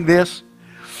you doing this.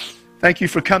 Thank you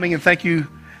for coming, and thank you,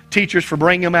 teachers, for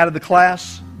bringing them out of the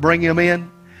class, bringing them in.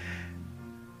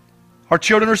 Our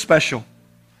children are special.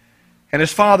 And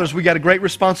as fathers, we got a great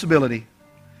responsibility.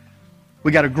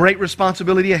 We got a great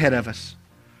responsibility ahead of us.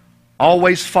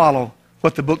 Always follow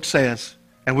what the book says,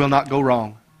 and we'll not go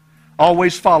wrong.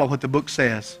 Always follow what the book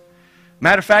says.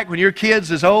 Matter of fact, when your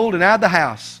kids is old and out of the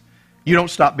house, you don't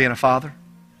stop being a father.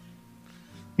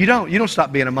 You don't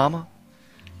stop being a mama.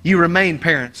 You remain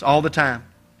parents all the time.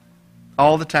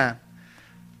 All the time.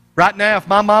 Right now, if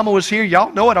my mama was here,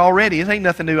 y'all know it already. It ain't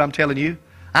nothing new, I'm telling you.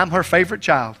 I'm her favorite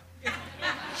child.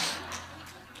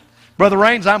 Brother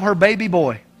Raines, I'm her baby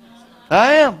boy.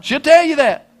 I am. She'll tell you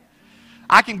that.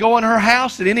 I can go in her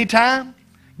house at any time,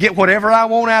 get whatever I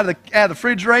want out of the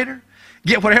refrigerator,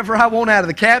 get whatever I want out of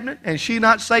the cabinet, and she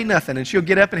not say nothing, and she'll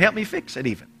get up and help me fix it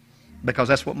even. Because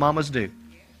that's what mamas do.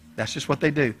 That's just what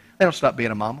they do. They don't stop being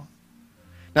a mama.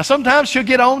 Now sometimes she'll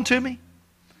get on to me.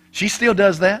 She still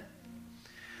does that.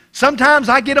 Sometimes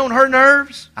I get on her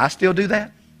nerves. I still do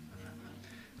that.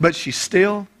 But she's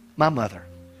still my mother.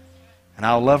 And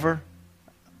I'll love her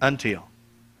until,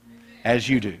 as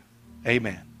you do.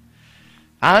 Amen.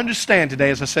 I understand today,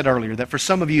 as I said earlier, that for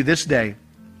some of you this day,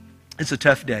 it's a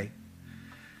tough day.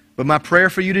 But my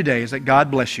prayer for you today is that God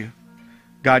bless you.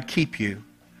 God keep you.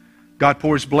 God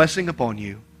pour His blessing upon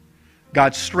you.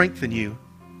 God strengthen you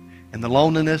in the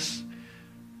loneliness,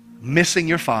 missing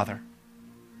your father.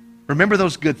 Remember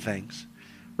those good things.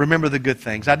 Remember the good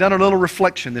things. I've done a little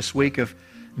reflection this week of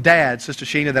dads, Sister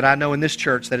Sheena, that I know in this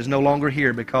church that is no longer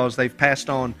here because they've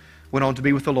passed on, went on to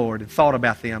be with the Lord, and thought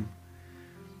about them.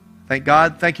 Thank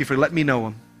God. Thank you for letting me know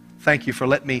them. Thank you for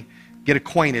letting me get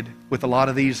acquainted with a lot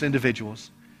of these individuals.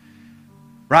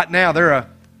 Right now, they're a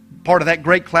part of that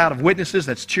great cloud of witnesses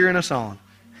that's cheering us on.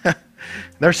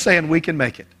 They're saying we can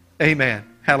make it. Amen.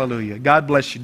 Hallelujah. God bless you.